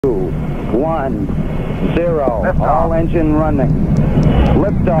2, 1, 0. All engine running.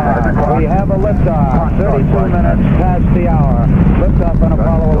 Liftoff. We have a liftoff. 32 minutes past the hour. Liftoff on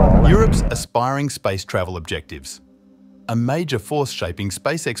Apollo 11. Europe's aspiring space travel objectives. A major force shaping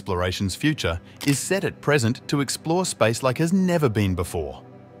space exploration's future is set at present to explore space like has never been before.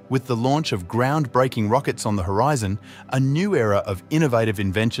 With the launch of groundbreaking rockets on the horizon, a new era of innovative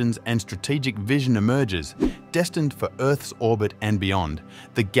inventions and strategic vision emerges, destined for Earth's orbit and beyond.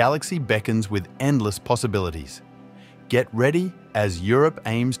 The galaxy beckons with endless possibilities. Get ready as Europe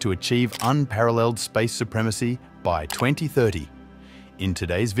aims to achieve unparalleled space supremacy by 2030. In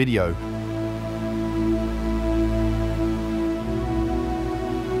today's video,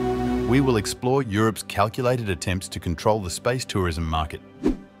 we will explore Europe's calculated attempts to control the space tourism market.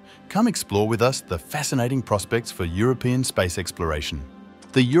 Come explore with us the fascinating prospects for European space exploration.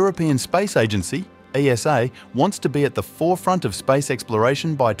 The European Space Agency, ESA, wants to be at the forefront of space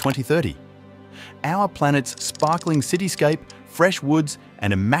exploration by 2030. Our planet's sparkling cityscape, fresh woods,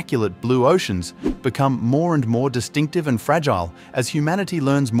 and immaculate blue oceans become more and more distinctive and fragile as humanity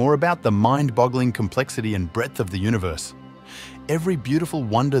learns more about the mind-boggling complexity and breadth of the universe. Every beautiful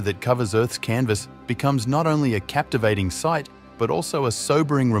wonder that covers Earth's canvas becomes not only a captivating sight, but also a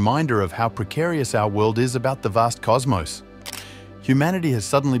sobering reminder of how precarious our world is about the vast cosmos. Humanity has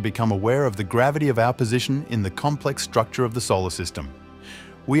suddenly become aware of the gravity of our position in the complex structure of the solar system.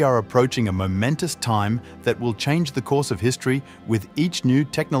 We are approaching a momentous time that will change the course of history with each new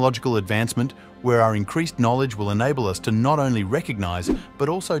technological advancement, where our increased knowledge will enable us to not only recognize, but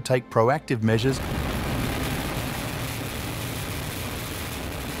also take proactive measures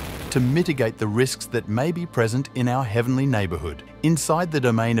to mitigate the risks that may be present in our heavenly neighborhood. Inside the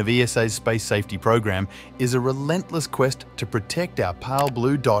domain of ESA's space safety program is a relentless quest to protect our pale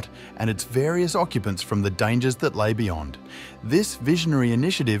blue dot and its various occupants from the dangers that lay beyond. This visionary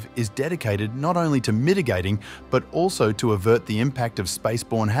initiative is dedicated not only to mitigating, but also to avert the impact of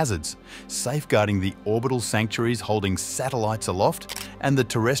space-borne hazards, safeguarding the orbital sanctuaries holding satellites aloft and the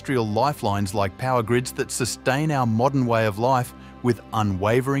terrestrial lifelines like power grids that sustain our modern way of life with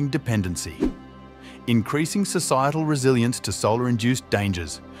unwavering dependency. Increasing societal resilience to solar-induced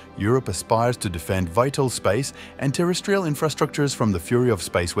dangers, Europe aspires to defend vital space and terrestrial infrastructures from the fury of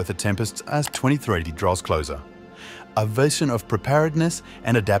space weather tempests as 2030 draws closer. A vision of preparedness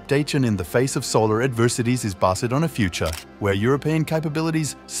and adaptation in the face of solar adversities is based on a future where European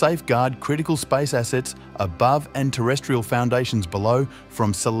capabilities safeguard critical space assets above and terrestrial foundations below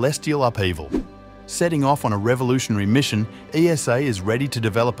from celestial upheaval. Setting off on a revolutionary mission, ESA is ready to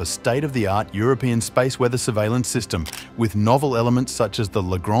develop a state-of-the-art European space weather surveillance system with novel elements such as the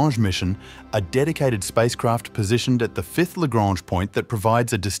Lagrange mission, a dedicated spacecraft positioned at the 5th Lagrange point that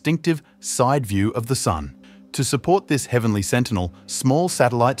provides a distinctive side view of the Sun. To support this heavenly sentinel, small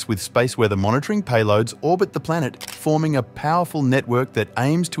satellites with space weather monitoring payloads orbit the planet, forming a powerful network that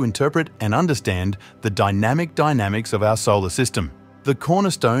aims to interpret and understand the dynamic dynamics of our solar system. The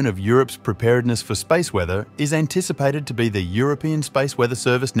cornerstone of Europe's preparedness for space weather is anticipated to be the European Space Weather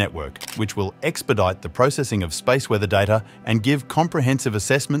Service Network, which will expedite the processing of space weather data and give comprehensive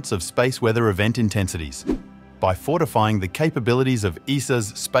assessments of space weather event intensities. By fortifying the capabilities of ESA's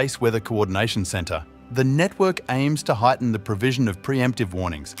Space Weather Coordination Center, the network aims to heighten the provision of preemptive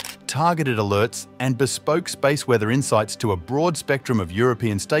warnings, targeted alerts, and bespoke space weather insights to a broad spectrum of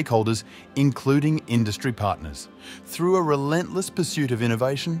European stakeholders, including industry partners. Through a relentless pursuit of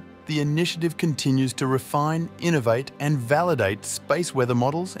innovation, the initiative continues to refine, innovate, and validate space weather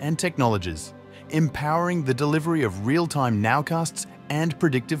models and technologies, empowering the delivery of real-time nowcasts and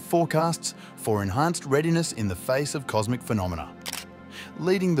predictive forecasts for enhanced readiness in the face of cosmic phenomena.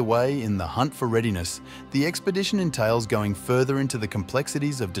 Leading the way in the hunt for readiness, the expedition entails going further into the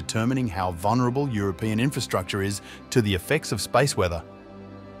complexities of determining how vulnerable European infrastructure is to the effects of space weather.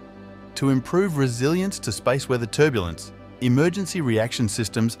 To improve resilience to space weather turbulence, emergency reaction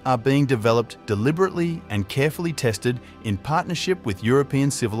systems are being developed deliberately and carefully tested in partnership with European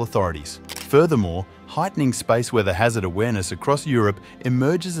civil authorities. Furthermore, heightening space weather hazard awareness across Europe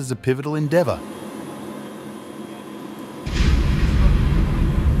emerges as a pivotal endeavour.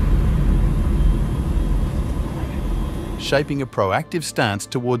 Shaping a proactive stance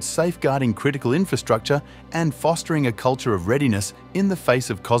towards safeguarding critical infrastructure and fostering a culture of readiness in the face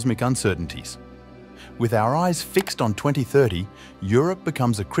of cosmic uncertainties. With our eyes fixed on 2030, Europe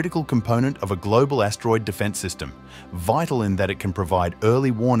becomes a critical component of a global asteroid defense system, vital in that it can provide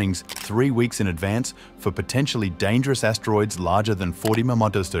early warnings 3 weeks in advance for potentially dangerous asteroids larger than 40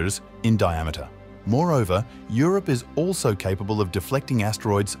 mm in diameter. Moreover, Europe is also capable of deflecting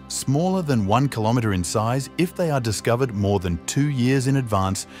asteroids smaller than 1 kilometer in size if they are discovered more than 2 years in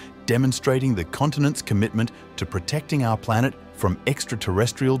advance, demonstrating the continent's commitment to protecting our planet from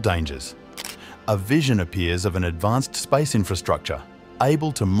extraterrestrial dangers. A vision appears of an advanced space infrastructure,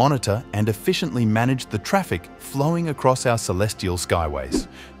 able to monitor and efficiently manage the traffic flowing across our celestial skyways,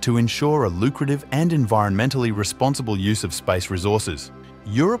 to ensure a lucrative and environmentally responsible use of space resources.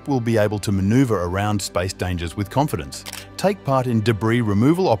 Europe will be able to maneuver around space dangers with confidence, take part in debris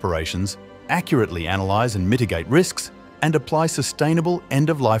removal operations, accurately analyze and mitigate risks, and apply sustainable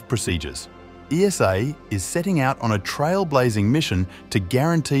end-of-life procedures. ESA is setting out on a trailblazing mission to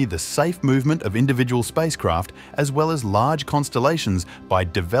guarantee the safe movement of individual spacecraft as well as large constellations by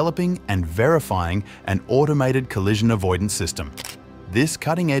developing and verifying an automated collision avoidance system. This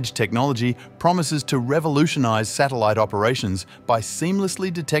cutting-edge technology promises to revolutionize satellite operations by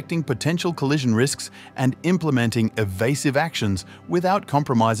seamlessly detecting potential collision risks and implementing evasive actions without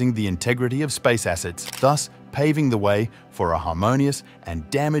compromising the integrity of space assets, thus paving the way for a harmonious and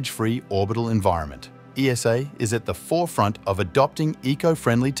damage-free orbital environment. ESA is at the forefront of adopting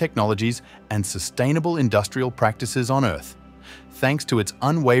eco-friendly technologies and sustainable industrial practices on Earth, thanks to its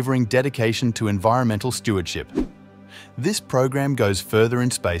unwavering dedication to environmental stewardship. This program goes further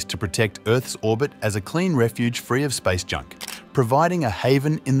in space to protect Earth's orbit as a clean refuge free of space junk, providing a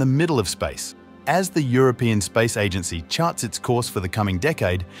haven in the middle of space. As the European Space Agency charts its course for the coming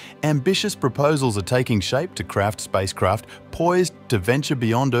decade, ambitious proposals are taking shape to craft spacecraft poised to venture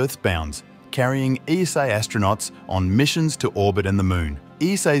beyond Earth's bounds, carrying ESA astronauts on missions to orbit and the Moon.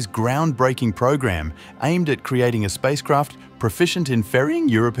 ESA's groundbreaking program, aimed at creating a spacecraft proficient in ferrying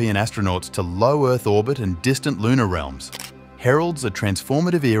European astronauts to low Earth orbit and distant lunar realms, heralds a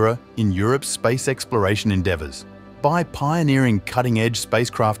transformative era in Europe's space exploration endeavours. By pioneering cutting-edge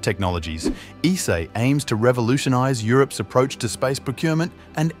spacecraft technologies, ESA aims to revolutionise Europe's approach to space procurement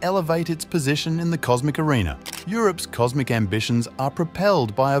and elevate its position in the cosmic arena. Europe's cosmic ambitions are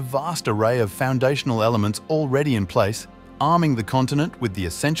propelled by a vast array of foundational elements already in place, arming the continent with the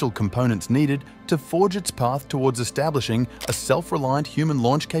essential components needed to forge its path towards establishing a self-reliant human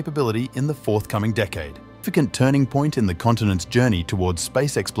launch capability in the forthcoming decade. A significant turning point in the continent's journey towards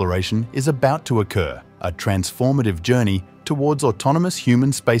space exploration is about to occur, a transformative journey towards autonomous human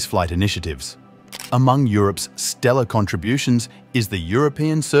spaceflight initiatives. Among Europe's stellar contributions is the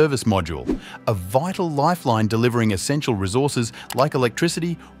European Service Module, a vital lifeline delivering essential resources like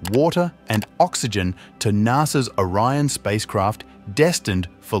electricity, water, and oxygen to NASA's Orion spacecraft destined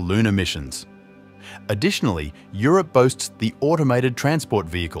for lunar missions. Additionally, Europe boasts the Automated Transport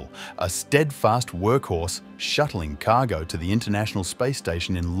Vehicle, a steadfast workhorse shuttling cargo to the International Space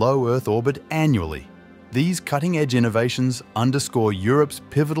Station in low Earth orbit annually. These cutting-edge innovations underscore Europe's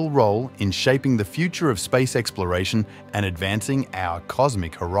pivotal role in shaping the future of space exploration and advancing our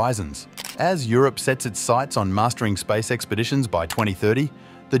cosmic horizons. As Europe sets its sights on mastering space expeditions by 2030,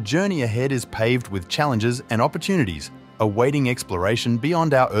 the journey ahead is paved with challenges and opportunities, awaiting exploration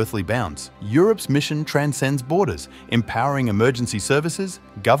beyond our earthly bounds. Europe's mission transcends borders, empowering emergency services,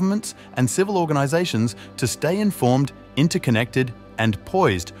 governments, and civil organizations to stay informed, interconnected, and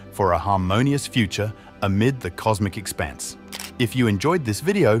poised for a harmonious future amid the cosmic expanse. If you enjoyed this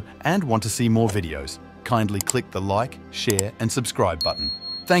video and want to see more videos, kindly click the like, share, and subscribe button.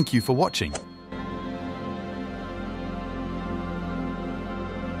 Thank you for watching.